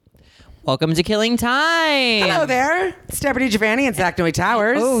Welcome to Killing Time. Hello there. It's Deborah Giovanni and Zach Noe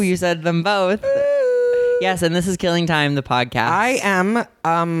Towers. Oh, you said them both. Yes, and this is Killing Time, the podcast. I am,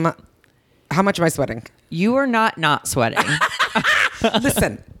 how much am I sweating? You are not sweating,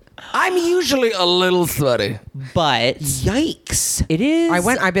 Listen, I'm usually a little sweaty. but Yikes. it is.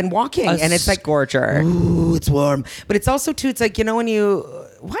 I've been walking and it's like, scorcher. ooh, it's warm. But it's also too, it's like, you know,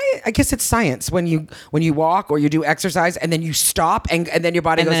 I guess it's science when you walk or you do exercise and then you stop and then your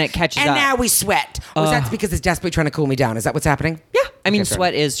body And goes, then it catches and up. now we sweat. Or that's because it's desperately trying to cool me down. Is that what's happening? Yeah, I mean, Okay, fair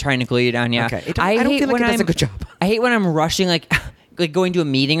sweat is trying to cool you down. Yeah, Okay. I don't feel like it does a good job. I hate when I'm rushing, like going to a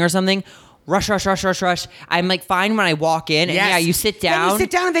meeting or something. Rush. I'm like fine when I walk in, and Yes. yeah, you sit down. Then you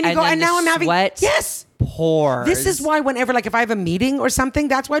sit down and then you go, and now I'm having sweat. Yes. Pours. This is why whenever, like, if I have a meeting or something,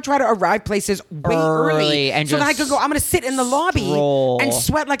 that's why I try to arrive places way early and so that I just can go, I'm going to sit in the lobby stroll. and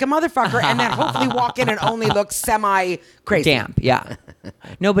sweat like a motherfucker and then hopefully walk in and only look semi-crazy. damp. Yeah.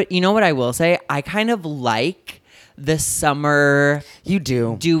 No, but you know what I will say? I kind of like the summer You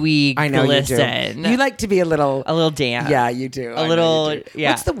do. dewy I know glisten. you do. You like to be a little damp. Yeah, you do. I know little, you do. yeah.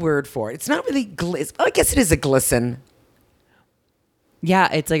 What's the word for it? It's not really glisten. I guess it is a glisten. Yeah,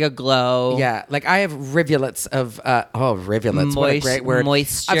 it's like a glow. Yeah, like I have rivulets of rivulets. What a great word.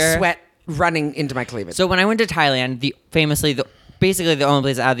 Moisture. Of sweat running into my cleavage. So when I went to Thailand, basically the only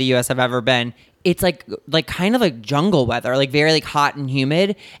place out of the US I've ever been, it's like kind of like jungle weather, like very like hot and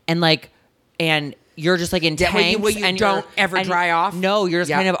humid, and you're just like in Yeah, tanks where you and don't you're- ever and- dry off? No, you're just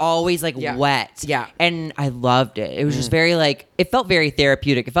Yeah. kind of always like Yeah. wet. Yeah. And I loved it. It was just very like, it felt very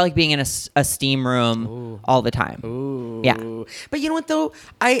therapeutic. It felt like being in a steam room all the time. Ooh. Yeah. But you know what though?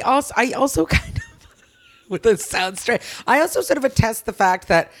 I also kind of with this sounds strange. I also sort of attest the fact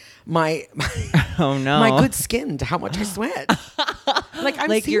that my Oh no. my good skin to how much I sweat. Like I'm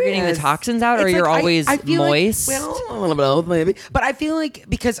Like you're getting the serious. toxins out, or It's you're like always I feel moist? Like, well, a little bit of both maybe. But I feel like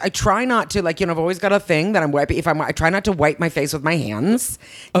because I try not to, like, you know, I've always got a thing that I'm wiping. I try not to wipe my face with my hands.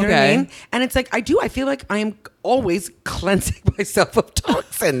 You know what I Okay. mean? And it's like I feel like I am always cleansing myself of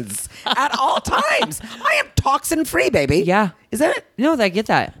toxins at all times. I am toxin free, baby. Yeah. Is that it? No, I get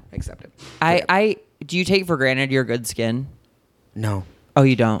that. Accept it. I do you take for granted your good skin? No. Oh,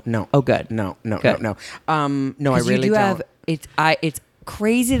 you don't? No. Oh, good. No. Good. No. No, I 'Cause really you do don't. have it's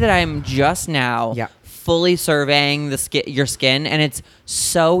crazy that I'm just now Yeah. fully surveying your skin, and it's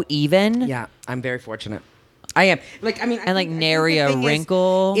so even. Yeah, I'm very fortunate. I am. Like, I mean, And, like, think nary the a thing is,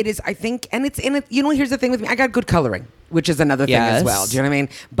 wrinkle. it is, I think, and it's in it. You know, here's the thing with me. I got good coloring, which is another thing as Yes. well. Do you know what I mean?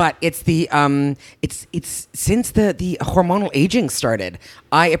 But it's the it's since the hormonal aging started,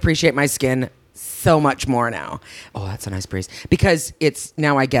 I appreciate my skin so much more now. Oh, that's a nice breeze because it's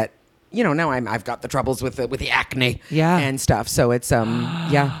now I get. You know, now I've got the troubles with the acne, Yeah. and stuff. So it's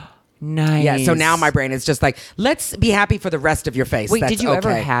yeah. Nice. Yeah, so now my brain is just like, let's be happy for the rest of your face. Wait, That's did you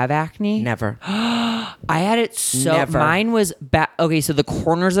ever okay. have acne? Never. I had it so. Never. Mine was okay. So the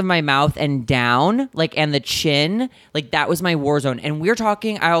corners of my mouth and down, like, and the chin, like that was my war zone. And we're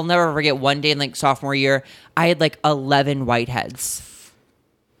talking. I'll never forget one day in like sophomore year, I had like 11 whiteheads,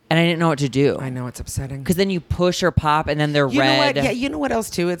 and I didn't know what to do. I know it's upsetting. Because then you push or pop, and then they're You red. know what? Yeah, you know what else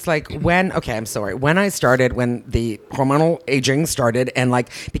too? It's like when the hormonal aging started, and like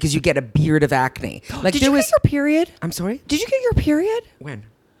because you get a beard of acne. Like Did you get your period? I'm sorry. Did you get your period When?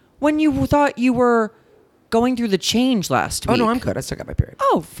 when you thought you were going through the change last Oh week? no, I'm good. I still got my period.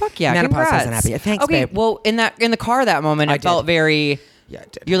 Oh fuck yeah! Menopause Congrats. hasn't happened yet. Thanks, Okay, babe. well in the car that moment, I it felt did. very. Yeah, I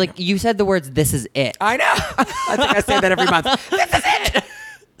did. You're like you said the words. This is it. I know. I think I say that every month. This is it.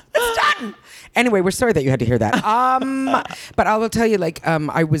 It's done. Anyway, we're sorry that you had to hear that. But I will tell you, like,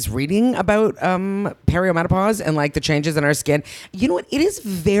 I was reading about perimenopause and like the changes in our skin. You know what? It is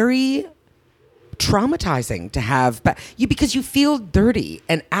very traumatizing to have, but because you feel dirty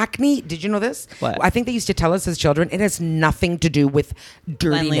and acne. Did you know this? What? I think they used to tell us as children it has nothing to do with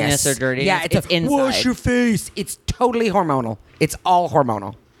dirtiness Cleanliness or dirtiness. Yeah, It's inside. wash your face. It's totally hormonal. It's all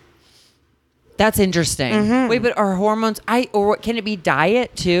hormonal. That's interesting. Mm-hmm. Wait, but are hormones? Or can it be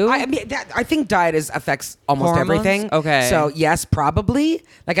diet too? I mean, I think diet affects almost Hormones? everything. Okay. So yes, probably.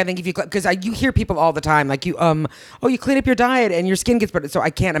 Like I think if you because you hear people all the time like you you clean up your diet and your skin gets better. So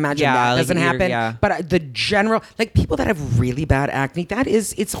I can't imagine Yeah, that like doesn't you're- happen. yeah. But the general like people that have really bad acne,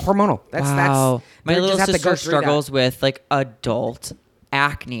 it's hormonal. Wow. My they little just have to go sister through that. struggles with like adult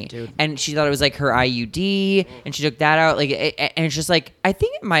acne, and she thought it was like her IUD, and she took that out. Like, and it's just like I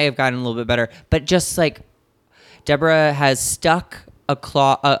think it might have gotten a little bit better, but just like Deborah has stuck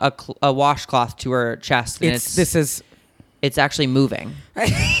a washcloth to her chest, and it's actually moving.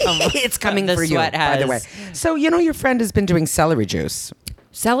 It's coming The for you, sweat by the way. has- So you know your friend has been doing celery juice.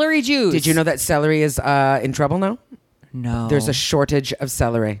 Celery juice. Did you know that celery is in trouble now? No. There's a shortage of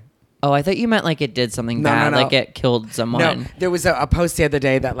celery. Oh, I thought you meant like it did something bad, like it killed someone. No, there was a post the other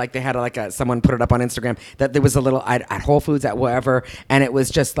day that like they had someone put it up on Instagram that there was a little at Whole Foods at wherever, and it was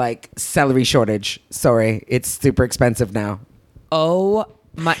just like celery shortage. Sorry, it's super expensive now. Oh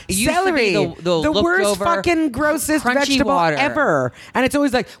my! It used to Celery, be the worst over, fucking grossest crunchy vegetable water. ever, and it's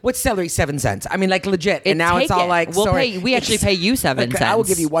always like, what's celery? 7 cents. I mean, like legit. And now it's all like, we'll sorry, we actually pay you 7 cents. I will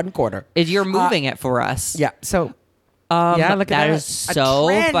give you 1/4. You're moving it for us. Yeah. So. Yeah, look at that that. is so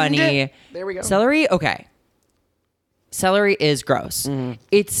funny. There we go. Celery, okay. Celery is gross.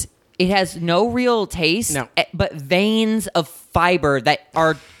 It has no real taste, No. but veins of fiber that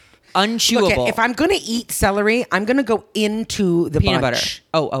are unchewable. Look, if I'm gonna eat celery, I'm gonna go into the peanut bunch.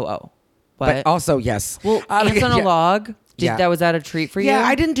 butter. Oh. What? But also, yes. Well, ants on a yeah. log. Yeah. Was that a treat for you? Yeah,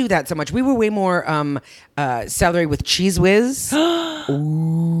 I didn't do that so much. We were way more celery with cheese whiz.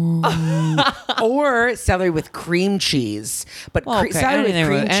 Or celery with cream cheese. But Okay, celery with anything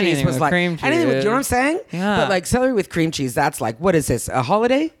cream with- cheese anything was with like cream anything with, you know what I'm cheese. saying? Yeah. But like celery with cream cheese, that's like, what is this? A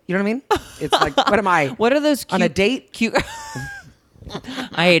holiday? You know what I mean? It's like, what am I? What are those on a date? Cute.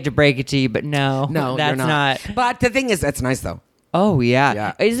 I hate to break it to you, but no, No, that's you're not. But the thing is, that's nice though. Oh yeah.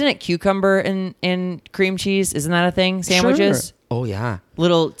 Yeah. Isn't it cucumber and cream cheese? Isn't that a thing? Sandwiches, Sure. Oh yeah,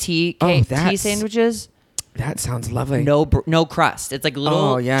 little tea tea that's- sandwiches. that sounds lovely. No crust. It's like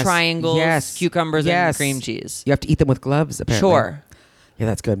little yes. triangles, Yes. cucumbers, and Yes. cream cheese. You have to eat them with gloves, apparently. Sure. Yeah,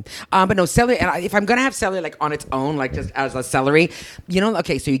 that's good. But no, celery, and if I'm going to have celery like on its own, like just as a celery,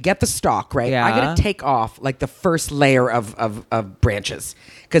 okay, so you get the stalk, right? Yeah. I'm going to take off like the first layer of branches.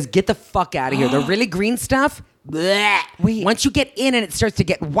 Because get the fuck out of here. The really green stuff, bleh. Wait. Once you get in and it starts to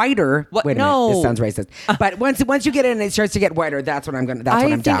get whiter. What? Wait a No. minute, this sounds racist. But once you get in and it starts to get whiter, that's when I'm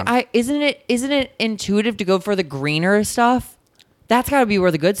down. Isn't it intuitive to go for the greener stuff? That's got to be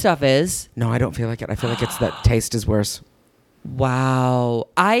where the good stuff is. No, I don't feel like it. I feel like it's that taste is worse. Wow.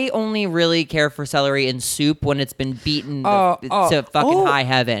 I only really care for celery in soup when it's been beaten to fucking high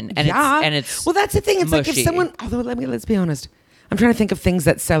heaven. And it's well, that's the thing. It's like if mushy. someone, although let's be honest. I'm trying to think of things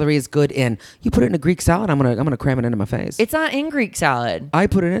that celery is good in. You put it in a Greek salad, I'm gonna cram it into my face. It's not in Greek salad. I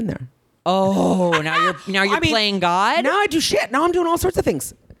put it in there. Oh, now you're playing God? Now I do shit. Now I'm doing all sorts of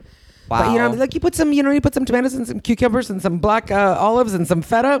things. Wow. But like you put some tomatoes and some cucumbers and some black olives and some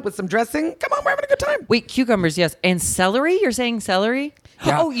feta with some dressing. Come on, we're having a good time. Wait, cucumbers, yes. And celery? You're saying celery?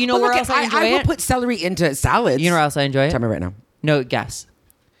 Yeah. Oh, you know Well, where look, else I enjoy I will it? put celery into salads. You know where else I enjoy it? Tell me right now. No, guess.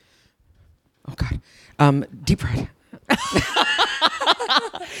 Oh God. Deep fried.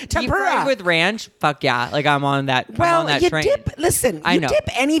 Deep Tempura. fried with ranch? Fuck yeah. Like I'm on that, I'm Well, on that you train. I know. Dip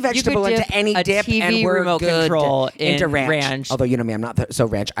any vegetable dip into any a dip TV and we're remote good control into in ranch. Although you know me, I'm not so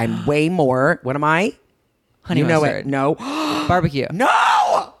ranch. I'm way more. What am I? Honey you know mustard. it. No. Barbecue.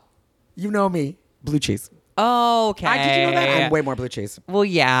 No. You know me. Blue cheese. Okay. Did you know that? I'm way more blue cheese. Well,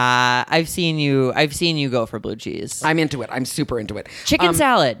 yeah. I've seen you go for blue cheese. I'm into it. I'm super into it. Chicken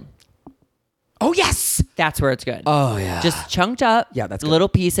salad. Oh yes. That's where it's good. Oh yeah. Just chunked up. Yeah, that's good. little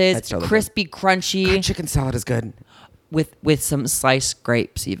pieces. That's totally crispy, crunchy. Chicken salad is good. with some sliced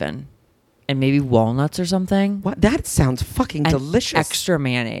grapes even. And maybe walnuts or something. What? That sounds fucking And delicious. extra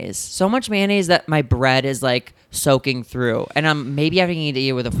mayonnaise. So much mayonnaise that my bread is like soaking through. And I'm maybe having to eat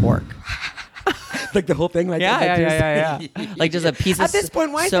it with a fork. Like the whole thing. Like Yeah. Like just a piece of At this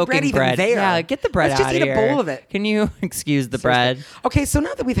point, why is the soaking bread even there? Yeah, get the bread Let's just out eat of a here. bowl of it. Can you excuse the bread? Okay, so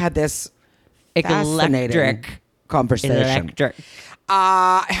now that we've had this fascinating Electric. conversation. Electric.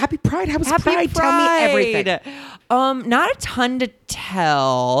 Happy Pride. How was Pride? Tell me everything. Not a ton to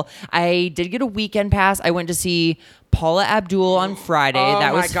tell. I did get a weekend pass. I went to see Paula Abdul on Friday. Oh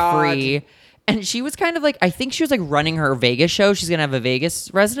that my was God. free. And she was kind of like, I think she was like running her Vegas show. She's gonna have a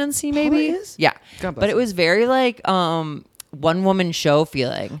Vegas residency, maybe. Paula is? Yeah. God bless But it her. was very like one woman show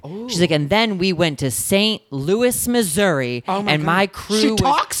feeling. She's like, and then we went to St. Louis, Missouri, Oh and God. my crew She was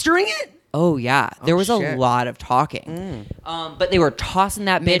talks during it. Oh yeah, there was shit. a lot of talking, but they were tossing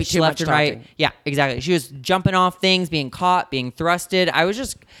that Maybe bitch too left much and right. talking. Yeah, exactly. She was jumping off things, being caught, being thrusted. I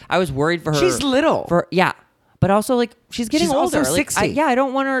was worried for her. She's little. But also like she's getting She's also older. Like, 60. I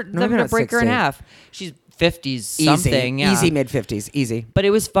don't want them maybe to not break her in 60. half. She's 50s something. Yeah. Easy mid-50s. Easy. But it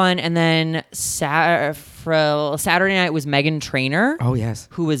was fun. And then Saturday night was Megan Trainor. Oh yes.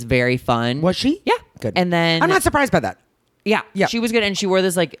 who was very fun. Was she? Yeah. Good. And then I'm not surprised by that. Yeah, Yeah. she was good, and she wore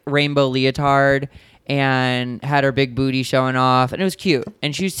this like rainbow leotard and had her big booty showing off, and it was cute.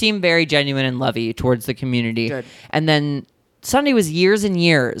 And she seemed very genuine and lovey towards the community. Good. And then Sunday was Years and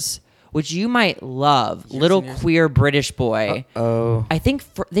Years, which you might love. Little queer British boy. Oh. I think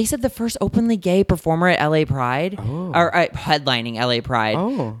they said the first openly gay performer at LA Pride, or headlining LA Pride.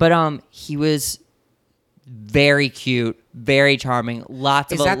 Oh. But he was very cute, very charming.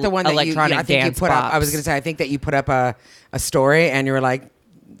 Lots Is of that the one that electronic I think dance you put up? I was bops. going to say, I think that you put up a story and you were like,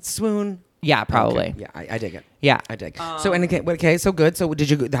 swoon. Yeah, probably. Okay. Yeah, I dig it. Yeah. I dig. So and okay, so good. So did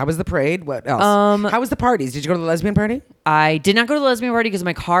you? How was the parade? What else? How was the parties? Did you go to the lesbian party? I did not go to the lesbian party because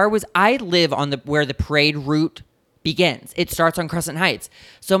my car was. I live on where the parade route begins. It starts on Crescent Heights.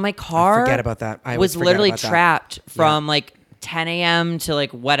 So my car forget about that. I was always forget literally about that. trapped from like 10 a.m. to like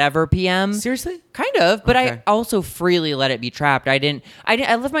whatever p.m. Seriously? Kind of, but Okay. I also freely let it be trapped. I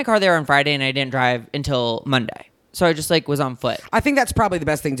left my car there on Friday and I didn't drive until Monday. So I just like was on foot. I think that's probably the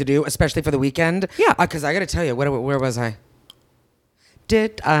best thing to do, especially for the weekend. Yeah. Because I got to tell you, where was I?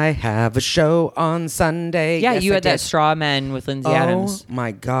 Did I have a show on Sunday? Yeah, Yes, you I had that did. Straw Men with Lindsay Oh Adams.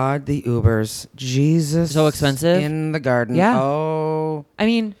 my God, the Ubers. Jesus. So expensive? In the garden. Yeah. Oh. I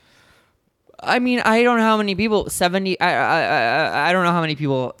mean, I don't know how many people. 70. I don't know how many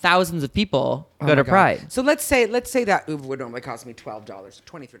people. Thousands of people Oh go my to God. Pride. So let's say that Uber would normally cost me $12,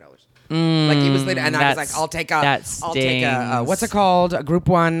 $23. Like it was later, and I was like, I'll take a what's it called, a group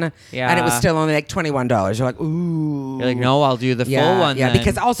one, Yeah. and it was still only like $21. You're like, ooh. You're like, no, I'll do the full one. Yeah, then.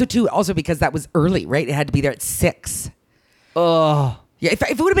 because also because that was early, right? It had to be there at 6. oh, Yeah, if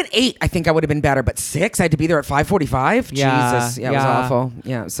it would have been 8, I think I would have been better. But 6, I had to be there at 5:45. Yeah, Jesus, yeah, it was yeah. awful.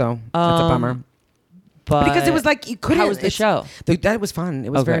 Yeah, so that's a bummer. but Because it was like you couldn't. How was the show? That was fun. It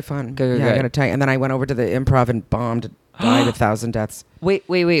was Okay. very fun. Good, yeah, I good. gotta tell you. And then I went over to the Improv and bombed, died of 1,000 deaths. Wait.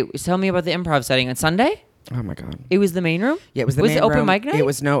 Tell me about the improv setting on Sunday. Oh my God. It was the main room. Yeah, it was the was main it open room. mic night? It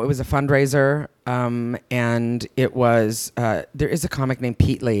was a fundraiser, and it was. There is a comic named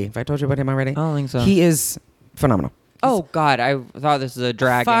Pete Lee. Have I told you about him already? I don't think so. He is phenomenal. Oh God, I thought this was a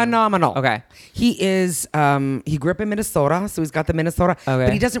drag. Phenomenal. Okay. He is. He grew up in Minnesota, so he's got the Minnesota. Okay.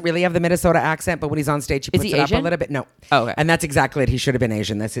 But he doesn't really have the Minnesota accent. But when he's on stage, he Is puts he it up Asian? a little bit. No. Oh, okay. And that's exactly it. He should have been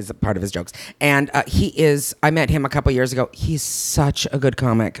Asian. This is part of his jokes. And he is. I met him a couple years ago. He's such a good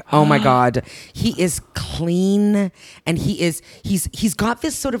comic. Oh my God. He is clean, and he's got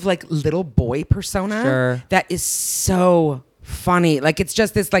this sort of like little boy persona Sure. that is so funny. Like it's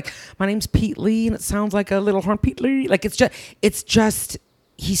just this like, my name's Pete Lee and it sounds like a little horn Pete Lee. Like it's just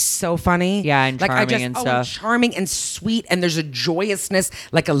he's so funny. Yeah, and like charming and stuff. Charming and sweet, and there's a joyousness,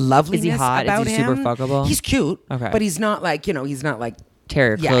 like a loveliness hot? Is about he him. super fuckable? He's cute. Okay. But he's not like, he's not like Tear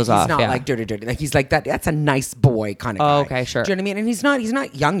your yeah, clothes he's off. not yeah. like dirty. Like he's like that. That's a nice boy kind of guy. Oh, okay, sure. Do you know what I mean? And he's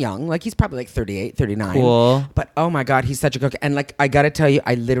not young. Like he's probably like 38, 39. Cool. But oh my God, he's such a cook. And like I gotta tell you,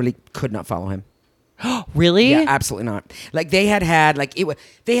 I literally could not follow him. Really? Yeah, absolutely not. Like they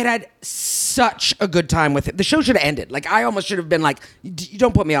had such a good time with it. The show should have ended. Like I almost should have been like, you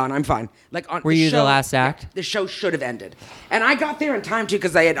don't put me on. I'm fine. Like on. Were you the last act? Yeah, the show should have ended, and I got there in time too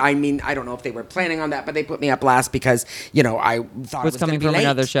because I don't know if they were planning on that, but they put me up last because I thought Was I was coming gonna be from late,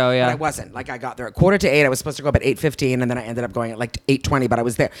 another show, yeah. but I wasn't. Like I got there at 7:45. I was supposed to go up at 8:15, and then I ended up going at like 8:20. But I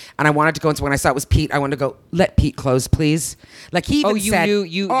was there, and I wanted to go. And so when I saw it was Pete, I wanted to go. Let Pete close, please. Like he even Oh, you said, knew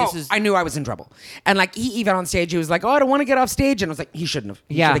you- Oh, this is- I knew I was in trouble, and like he even on stage, he was like, "Oh, I don't want to get off stage," and I was like, "He shouldn't have.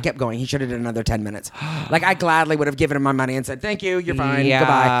 He Yeah. should have kept going. He should have done another 10 minutes." Like I gladly would have given him my money and said, "Thank you, you're fine, Yeah.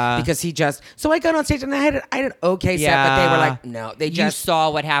 goodbye." Because he just. So I got on stage and I had an okay set, but they were like, "No, they You just saw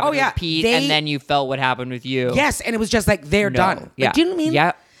what happened Oh, yeah. with Pete, They- and then you felt what happened with you. Yes, and it was just like they're No. done. Like, Yeah. do you know what I mean?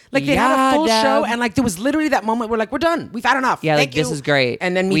 Yeah. Like they had Yeah, a full Deb. show, and like there was literally that moment where like we're done. We've had enough. Yeah, like, Thank this you. is great.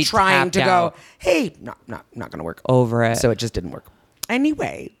 And then me We trying tapped to out. go, hey, not gonna work. Over it. So it just didn't work.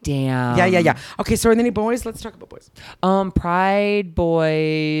 Anyway. Damn. Yeah. Okay, so are there any boys? Let's talk about boys. Pride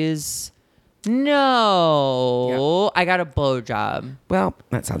Boys. No. I got a blowjob Well,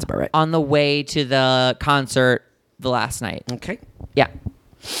 that sounds about right. on the way to the concert the last night. Okay. Yeah.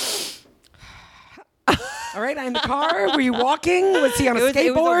 All right, in the car. Were you walking? Was he on a skateboard?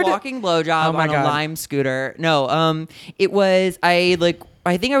 It was a walking blowjob Oh my on a God. Lime scooter. No, it was I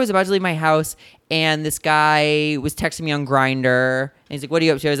think I was about to leave my house and this guy was texting me on Grindr and he's like, "What are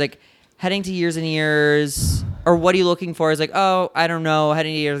you up to?" I was like, "Heading to Years and Years." Or what are you looking for? He's like, "Oh, I don't know,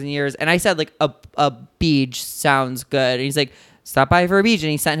 heading to Years and Years." And I said like a beach sounds good. And he's like, "Stop by for a beach." And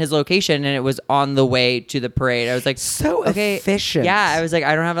he sent his location and it was on the way to the parade. I was like, So okay. efficient. Yeah, I was like,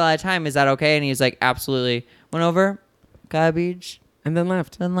 "I don't have a lot of time. Is that okay?" And he was like, "Absolutely." Went over, got a beach, And then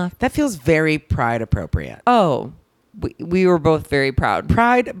left. then left. That feels very pride appropriate. Oh, we were both very proud.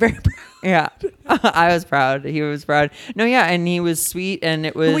 Pride, very proud. Yeah, I was proud. He was proud. No, yeah, and he was sweet, and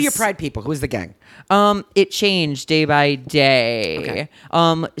it was. Who were your pride people? Who was the gang? It changed day by day. Okay.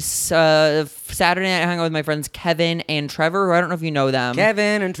 Saturday night I hung out with my friends Kevin and Trevor, who I don't know if you know them.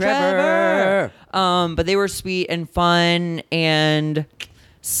 Kevin and Trevor. But they were sweet and fun, and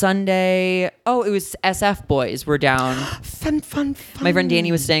Sunday, it was SF boys were down. Fun. My friend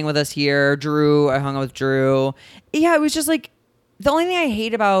Danny was staying with us here. Drew, I hung out with Drew. Yeah, it was just like the only thing I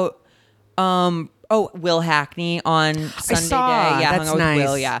hate about Will Hackney on Sunday saw. day. Yeah, That's hung out nice. with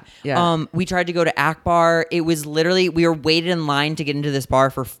Will, yeah. Yeah. We tried to go to Akbar. It was literally, we were waited in line to get into this bar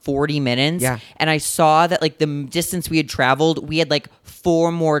for 40 minutes. Yeah. And I saw that like the distance we had traveled, we had like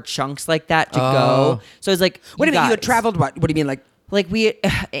 4 more chunks like that to go. So I was like, Wait a minute, you had guys, traveled what? What do you mean, like we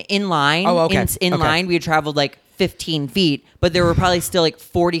in line. Oh, okay. In Okay. line, we had traveled like 15 feet, but there were probably still like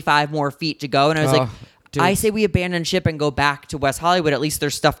 45 more feet to go. And I was like, dude. I say we abandon ship and go back to West Hollywood. At least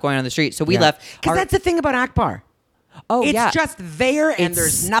there's stuff going on the street. So we left. Because that's the thing about Akbar. Oh, It's yeah. just there, and It's-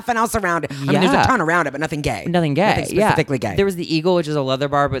 there's nothing else around it. I mean, there's Yeah. a ton around it, but nothing gay. Nothing gay. Nothing specifically gay. There was the Eagle, which is a leather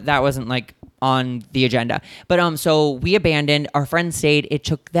bar, but that wasn't like on the agenda. But so we abandoned. Our friends stayed. It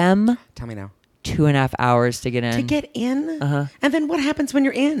took them Tell me now. 2.5 hours to get in. To get in? And then what happens when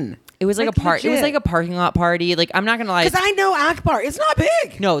you're in? It was like a part. It was like a parking lot party. Like I'm not gonna lie. Because I know Akbar. It's not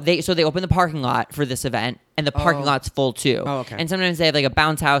big. No, they open the parking lot for this event, and the parking lot's full too. Oh, okay. And sometimes they have like a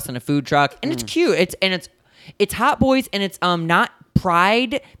bounce house and a food truck, and it's cute. It's Hot Boys, and it's not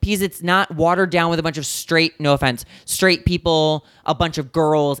Pride because it's not watered down with a bunch of straight. No offense, straight people, a bunch of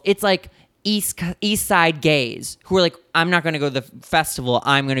girls. It's like East Side gays who are like, I'm not going to go to the festival.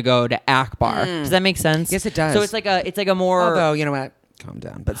 I'm going to go to Akbar. Does that make sense? Yes, it does. So it's like a more. Although, you know what? Calm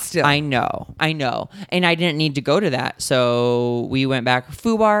down. But still. I know. And I didn't need to go to that. So we went back.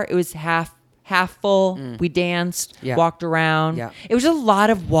 Fubar, it was half full. We danced, Yeah. walked around. Yeah. It was a lot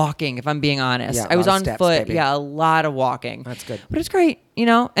of walking, if I'm being honest. Yeah, I was lot of on steps, foot. baby. Yeah, a lot of walking. That's good. But it's great, and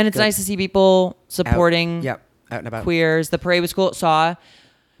it's Good. nice to see people Out. supporting Yep. Out and about. queers. The parade was cool. Saw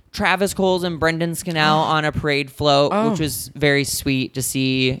Travis Coles and Brendan Scannell on a parade float, Oh. which was very sweet to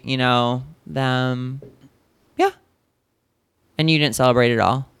see, them. Yeah. And you didn't celebrate at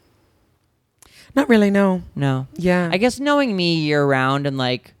all? Not really, no. No. Yeah. I guess knowing me year round and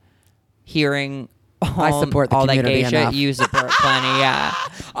like hearing all, support the all that community gay enough. shit, you support plenty, yeah.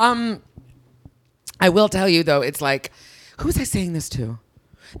 I will tell you though, it's like, who was I saying this to?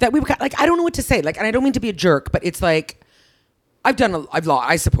 That we were like, I don't know what to say. Like, and I don't mean to be a jerk, but it's like,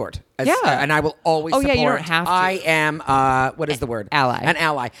 I support. Yeah. And I will always Oh, support. yeah, you don't have to. I am, what is the word? Ally. An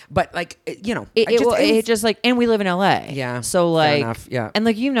ally. But like, It just like, and we live in LA. Yeah, So fair like, enough, yeah. And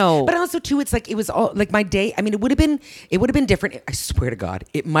like, But also too, it's like it was all like my day. I mean, it would have been different. I swear to God,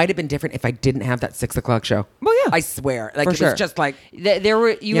 it might have been different if I didn't have that 6:00 show. Well, yeah. I swear. Like For it sure. was just like there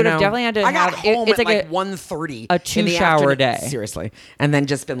were, you would have definitely had to I got have, home it's at like like 1:30, a in the 2-shower afternoon. day. Seriously, and then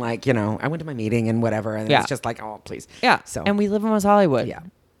just been like, I went to my meeting and whatever, and Yeah. it's just like, oh please, yeah. So And we live in West Hollywood. Yeah.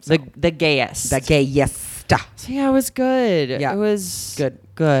 The gayest. the gayest, So yeah, it was good. Yeah. It was good,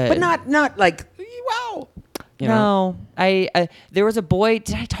 Good. but not like wow. You know? No. I there was a boy.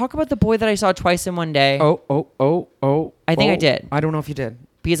 Did I talk about the boy that I saw twice in one day? Oh. I think I did. I don't know if you did.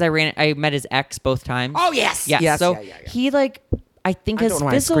 Because I met his ex both times. Oh yes, Yeah. yes. So yeah. he like, I think I has don't know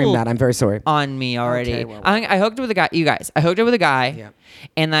why I screamed fizzled that. I'm very sorry. on me already. Okay, well. I hooked up with a guy. You guys, I hooked up with a guy. Yeah.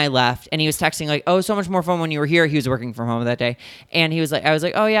 And I left, and he was texting like, "Oh, so much more fun when you were here." He was working from home that day, and he was like, "I was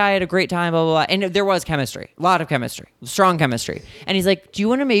like, oh yeah, I had a great time, blah blah blah." And there was chemistry, a lot of chemistry, strong chemistry. And he's like, "Do you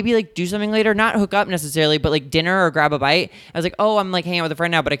want to maybe like do something later? Not hook up necessarily, but like dinner or grab a bite." I was like, "Oh, I'm like hanging out with a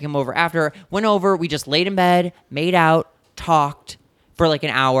friend now, but I came over after." Went over, we just laid in bed, made out, talked for like an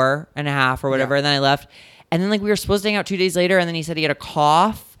hour and a half or whatever, Yeah. and then I left. And then like we were supposed to hang out 2 days later, and then he said he had a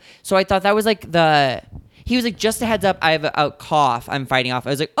cough. So I thought that was like he was like, just a heads up, I have a cough I'm fighting off.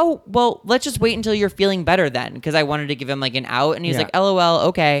 I was like, oh, well, let's just wait until you're feeling better then. Because I wanted to give him like an out. And he was Yeah. like, LOL,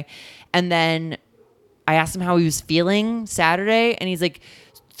 okay. And then I asked him how he was feeling Saturday. And he's like,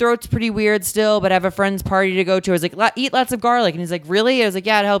 throat's pretty weird still, but I have a friend's party to go to. I was like, eat lots of garlic. And he's like, really? I was like,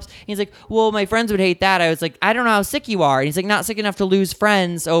 yeah, it helps. And he's like, well, my friends would hate that. I was like, I don't know how sick you are. And he's like, not sick enough to lose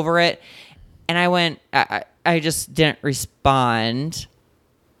friends over it. And I went, I just didn't respond.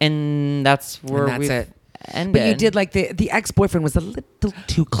 And that's where that's we it. ended. But you did like the ex-boyfriend was a little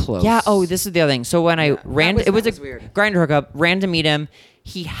too close. Yeah. Oh, this is the other thing. So when I ran, was- it was that was a weird. grinder hookup. Ran to meet him.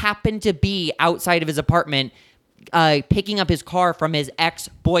 He happened to be outside of his apartment, picking up his car from his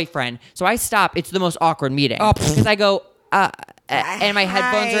ex-boyfriend. So I stop. It's the most awkward meeting Oh, because I go, and my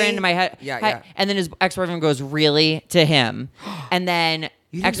headphones are in. And my head, Yeah, hi. yeah. And then his ex-boyfriend goes, really, to him, and then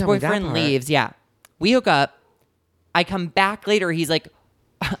You didn't tell me that ex-boyfriend part. leaves. Yeah, we hook up. I come back later. He's like,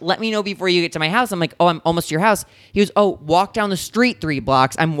 let me know before you get to my house. I'm like, oh, I'm almost to your house. He goes, oh, walk down the street 3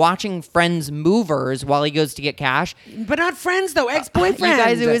 blocks. I'm watching Friends Movers while he goes to get cash. But not friends though, ex-boyfriend. You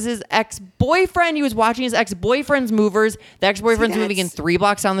guys, it was his ex-boyfriend. He was watching his ex-boyfriend's Movers. The ex-boyfriend's See, moving in that's- 3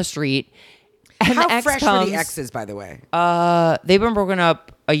 blocks down the street. And How the ex fresh were comes, the exes, by the way? They've been broken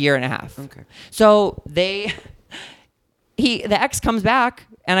up a year and a half. Okay. So the ex comes back,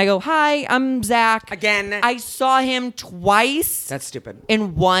 and I go, "Hi, I'm Zach." Again. I saw him twice That's stupid.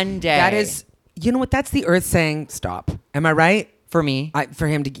 in one day. That is, you know what? That's the earth saying stop. Am I right? for me. For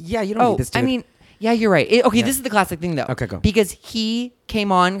him to, yeah, you don't Oh, need this dude. I mean, yeah, you're right. Okay, Yeah. this is the classic thing, though. Okay, go. Because he came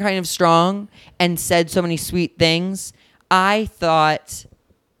on kind of strong and said so many sweet things. I thought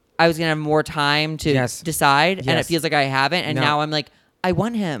I was going to have more time to Yes. decide, and it Yes. feels like I haven't. And No. now I'm like, I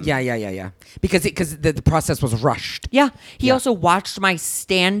want him. yeah. Because the process was rushed. Yeah. He Yeah. also watched my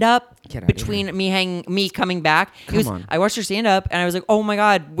stand up Get outta between me coming back. Come on. I watched your stand up and I was like, "Oh my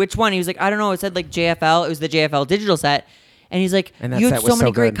god, which one?" He was like, "I don't know." It said like JFL. It was the JFL digital set. And he's like, And that "You had set so was many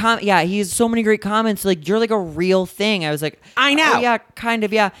so great good. comments." Yeah, he has so many great comments. Like, you're like a real thing. I was like, I know. "Oh, yeah, kind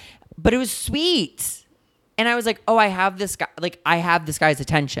of, yeah." But it was sweet. And I was like, "Oh, I have this guy. Like, I have this guy's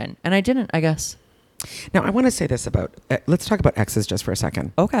attention." And I didn't, I guess. Now, I want to say this about, let's talk about exes just for a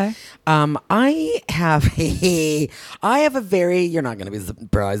second. Okay. I have a very, you're not going to be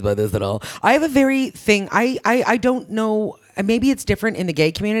surprised by this at all. I have a very thing, I don't know, maybe it's different in the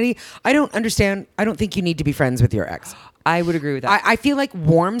gay community. I don't understand. I don't think you need to be friends with your ex. I would agree with that. I feel like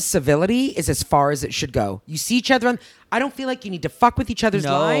warm civility is as far as it should go. You see each other on. I don't feel like you need to fuck with each other's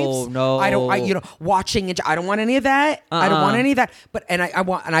lives. No. Watching. I don't want any of that. I don't want any of that. But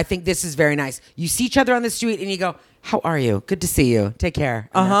I think this is very nice. You see each other on the street and you go, "How are you? Good to see you. Take care."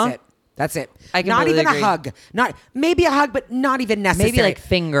 And That's it. I Not completely even agree. a hug. Not maybe a hug, but not even necessary. Maybe like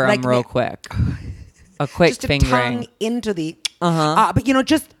finger him real quick. A quick just a fingering. tongue into the. But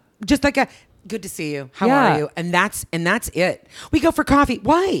just like a good to see you. How Yeah. are you? And that's it. We go for coffee.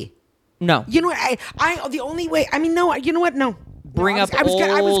 Why? No. You know what? I the only way. I mean, no. You know what? No. Bring No, up I was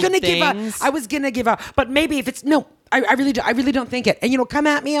old gonna give up. things. I was gonna give up. But maybe if it's no. I really don't think it. And come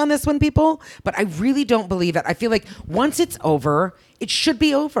at me on this one, people. But I really don't believe it. I feel like once it's over, it should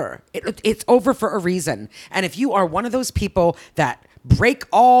be over. It's over for a reason. And if you are one of those people that break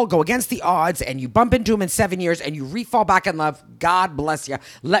all, go against the odds, and you bump into them in 7 years and you re-fall back in love, God bless you.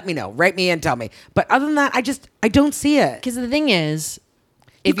 Let me know. Write me and tell me. But other than that, I don't see it. Because the thing is,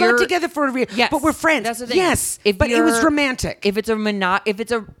 You got together for a reason. Yes, but we're friends. That's the thing. Yes, but it was romantic. If it's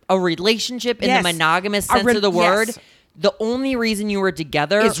a relationship in Yes. the monogamous sense of the word, yes. the only reason you were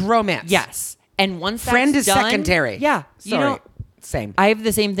together Is romance. Yes, and once Friend that's is done, secondary. Yeah, Sorry. Same. I have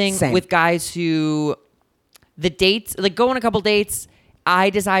the same thing Same. with guys who the dates, like go on a couple dates.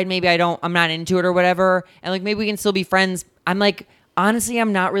 I decide maybe I'm not into it or whatever, and like maybe we can still be friends. I'm like, honestly,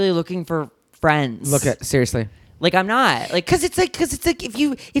 I'm not really looking for friends. Seriously. Like I'm not like Because it's like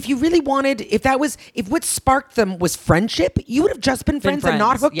if you really wanted, if what sparked them was friendship, you would have just been friends and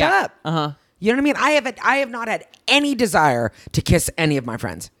not hooked Yeah. up. Uh-huh. You know what I mean? I have not had any desire to kiss any of my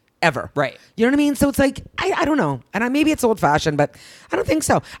friends ever. Right. You know what I mean? So it's like I don't know, and maybe it's old fashioned, but I don't think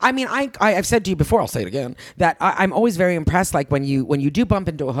so. I mean, I've said to you before, I'll say it again, that I'm always very impressed. Like when you do bump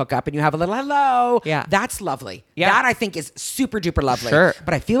into a hookup and you have a little hello, Yeah. that's lovely. Yeah. That I think is super duper lovely. Sure.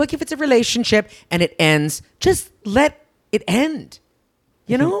 But I feel like if it's a relationship and it ends, just let it end.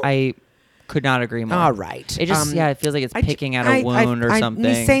 You know? I could not agree more. All right. It just it feels like it's picking at a wound or something.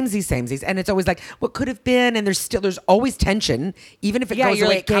 Samesies. And it's always like, what could have been? And there's always tension. Even if it goes you're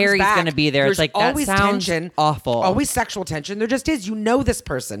away, like, it comes Gary's back. gonna be there. It's There's like, that always sounds tension. awful. Always sexual tension. There just is. You know this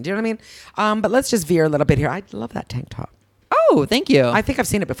person. Do you know what I mean? But let's just veer a little bit here. I love that tank top. Oh, thank you. I think I've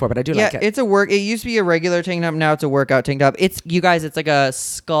seen it before, but I do like it. It's a work. It used to be a regular tank top. Now it's a workout tank top. It's you guys. It's like a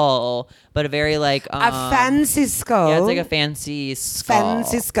skull, but a very like a fancy skull. Yeah, it's like a fancy skull.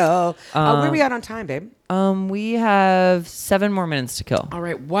 fancy skull. Where are we at on time, babe? We have 7 more minutes to kill. All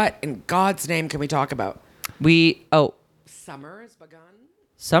right. What in God's name can we talk about? Summer has begun.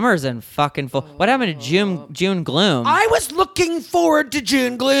 Summer's in fucking full. What happened to June gloom? I was looking forward to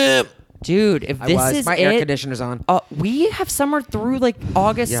June gloom. Dude, if this is my it, air conditioner's on. We have summer through like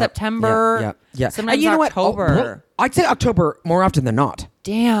August, September. Yeah. Sometimes and you know October. What? Well, I'd say October more often than not.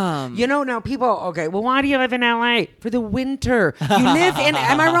 Damn. You know, now people, okay, well, why do you live in LA? For the winter. You live in,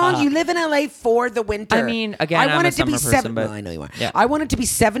 am I wrong? You live in LA for the winter. I mean, again, I'm a summer person, but I know you are. yeah. I want it to be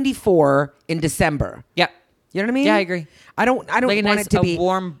 74 in December. Yeah. You know what I mean? Yeah, I agree. I don't Like a want nice, it to be a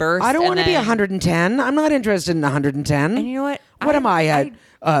warm burst. I don't want to be then- 110. I'm not interested in 110. And you know what? What am I at? You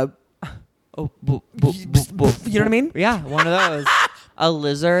know what I mean? Yeah, one of those. A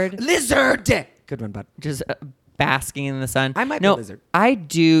lizard. Lizard. Good one, bud. Just basking in the sun. I might be a lizard. I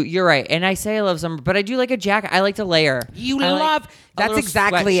do. You're right. And I say I love summer, but I do like a jacket. I like to layer. You I like love. a That's little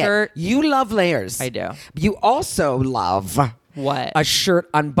exactly sweatshirt. it. You love layers. I do. You also love What? a shirt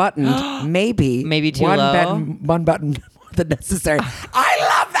unbuttoned, maybe Maybe too one low? button more than necessary. I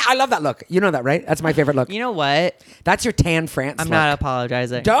love that. I love that look. You know that, right? That's my favorite look. You know what? That's your Tan France I'm look. not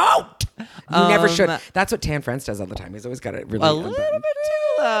apologizing. Don't. You never should. Um, That's what Tan France does all the time. He's always got it really A little bit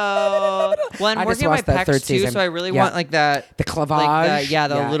too low. Well, I I'm just working on my watched the pecs third too, season. so I really Yeah. want like that. The clavage. Like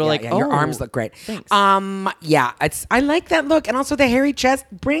the little like. yeah. Your oh, arms look great. Thanks. Yeah, I like that look, and also the hairy chest.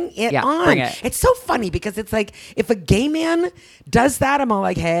 Bring it Yeah, on. bring it. It's so funny because it's like if a gay man does that, I'm all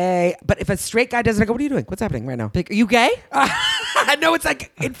like, hey. But if a straight guy does it, I go, what are you doing? What's happening right now? Like, are you gay? I know it's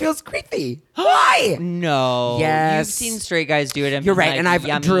like it feels creepy. Why? No. Yes. You've seen straight guys do it. And You're been right, like, and I've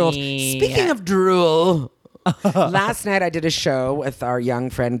yummy. drooled. Speaking of drool, last night I did a show with our young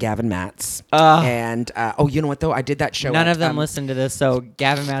friend Gavin Matz, and you know what though? I did that show. None at, of them listen to this, so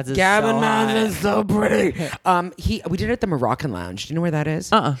Gavin Matz is Gavin so Matz hot. is so pretty. We did it at the Moroccan Lounge. Do you know where that is?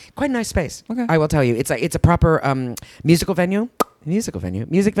 Quite a nice space. Okay. I will tell you, it's a proper musical venue. Music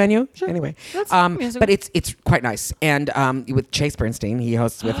venue. Sure. Anyway, That's musical. but it's quite nice, and with Chase Bernstein, he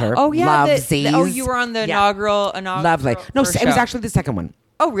hosts with her. Oh yeah. Lovesies. You were on the Yeah. inaugural. Lovely. No, first it was show. actually the second one.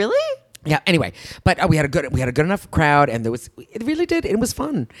 Oh really? Yeah. Anyway, but we had a good enough crowd, and it really did. It was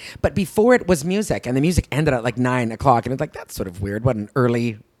fun. But before it was music, and the music ended at like 9 o'clock, and it's like that's sort of weird. What an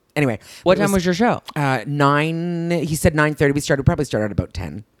early. Anyway, What time was your show? 9. He said 9:30. We probably started at about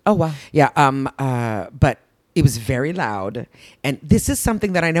 10. Oh wow. Yeah. But it was very loud, and this is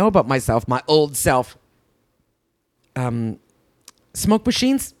something that I know about myself, my old self. Smoke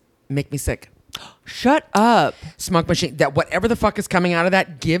machines make me sick. Shut up. Smoke machine. That whatever the fuck is coming out of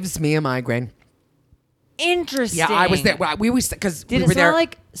that gives me a migraine. Interesting. Yeah, I was there. Well, we were because we Did it were smell there.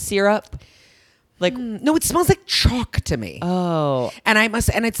 like syrup? Like No, it smells like chalk to me. oh. And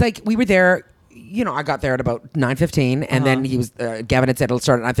it's like we were there. You know, I got there at about 9:15, and then he was Gavin had said it'll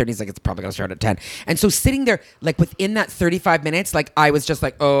start at 9:30. He's like, it's probably gonna start at 10. And so sitting there, like within that 35 minutes, like I was just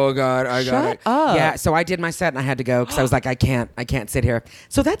like, oh god, I got Shut it. up. Yeah. So I did my set, and I had to go because I was like, I can't sit here.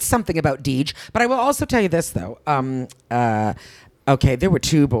 So that's something about Deej. But I will also tell you this though. Okay, there were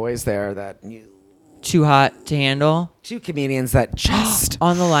two boys there that Too hot to handle. two comedians that just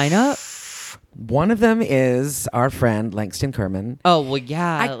On the lineup? one of them is our friend Langston Kerman. Oh well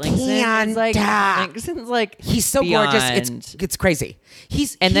yeah. I Langston's like can't. Langston's like He's so beyond. gorgeous. It's crazy.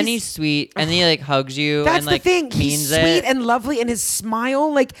 Then he's sweet, and then he like hugs you. That's and, like, the thing. Means He's sweet it. and lovely, and his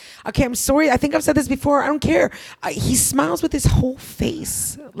smile. Like, okay, I'm sorry. I think I've said this before. I don't care. He smiles with his whole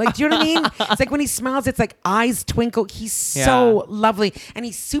face. Like, do you know what I mean? It's like when he smiles, it's like eyes twinkle. He's so lovely, and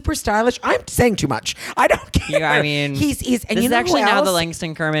he's super stylish. I'm saying too much. I don't care. Yeah, I mean, he's. And this you is know actually who now the else?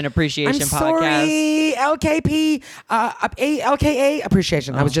 Langston Kerman Appreciation I'm Podcast. sorry, LKP, LKA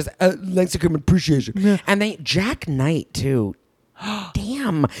appreciation. I was just Langston Kerman appreciation, and then Jack Knight too.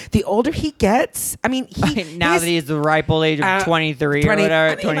 Damn, the older he gets, I mean, Now that he's the ripe old age of 23 or whatever,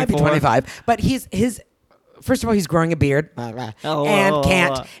 I mean, he might be 24. 25, but his. First of all, he's growing a beard and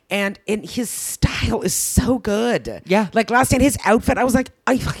can't. And his style is so good. Yeah. Like last night, his outfit, I was like,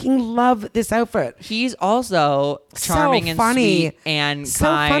 I fucking love this outfit. He's also charming So and funny. sweet and So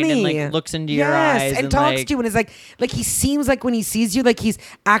kind funny. and like looks into your eyes and talks like, to you and is like he seems like when he sees you, like he's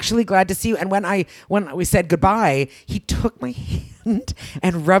actually glad to see you. And when we said goodbye, he took my hand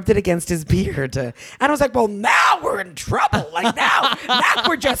and rubbed it against his beard. And I was like, well, now we're in trouble. Like now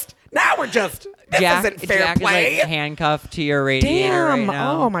we're just. This isn't fair Jack play. is like handcuffed to your radiator Damn! right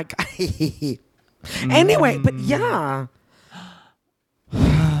now. Oh my god. Anyway, but yeah.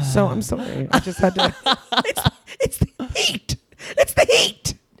 So I'm sorry. I just had to. It's the heat. It's the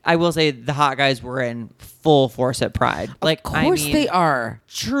heat. I will say the hot guys were in full force at Pride. Like, Of course I mean, they are.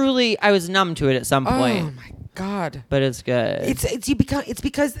 Truly, I was numb to it at some Oh point, my god. but it's good. It's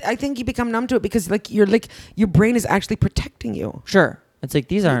because I think you become numb to it because your brain is actually protecting you. Sure, it's like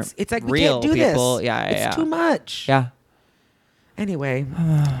these aren't. It's like we real can't do people. this. Yeah, It's yeah. too much. Yeah. Anyway,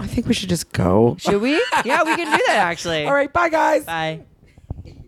 I think we should just go. Should we? Yeah, we can do that actually. All right, bye guys. Bye.